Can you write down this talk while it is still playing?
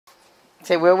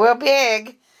Say, we're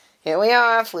big. Here we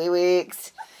are, 3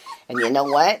 weeks. And you know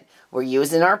what? We're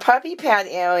using our puppy pad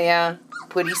area.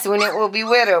 Pretty soon it will be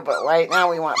widow, but right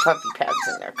now we want puppy pads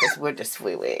in there because we're just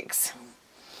 3 weeks.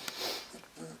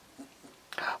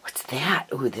 What's that?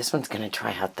 Ooh, this one's going to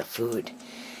try out the food.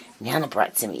 Nana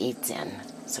brought some eats in,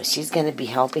 so she's going to be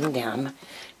helping them.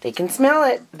 They can smell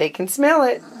it. They can smell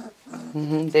it.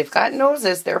 They've got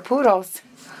noses. They're poodles.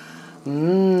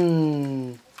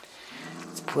 It's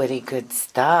pretty good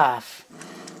stuff.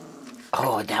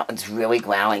 Oh, that one's really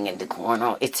growling into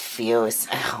corner. It's fierce.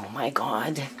 Oh, my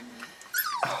God.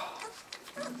 Oh.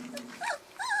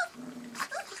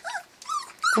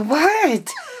 What?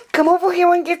 Come over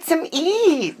here and get some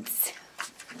eats.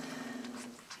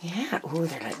 Yeah. Ooh,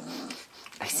 they're like,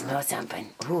 I smell something.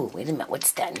 Ooh, wait a minute.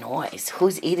 What's that noise?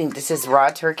 Who's eating? This is raw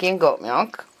turkey and goat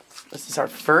milk. This is our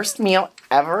first meal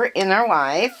ever in our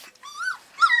life.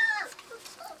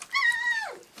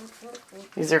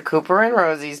 These are Cooper and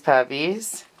Rosie's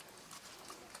puppies.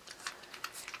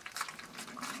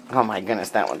 Oh my goodness,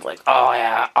 that one's like, oh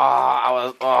yeah,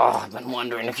 I've been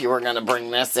wondering if you were gonna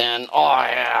bring this in. Oh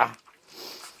yeah.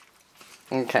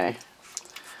 Okay.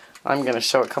 I'm gonna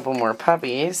show a couple more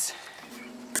puppies.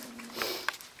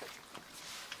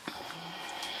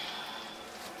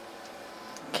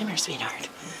 Come here, sweetheart.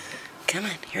 Come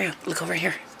on, here, look over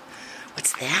here.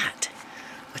 What's that?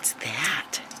 What's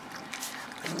that?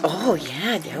 Oh,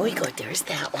 yeah, there we go. There's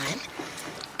that one.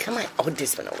 Come on. Oh,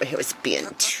 this one over here is being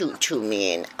too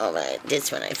mean. All right,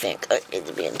 this one, I think,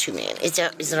 is being too mean. Is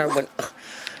that our one? Oh,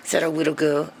 is that our little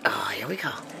girl? Oh, here we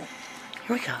go.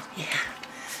 Here we go. Yeah.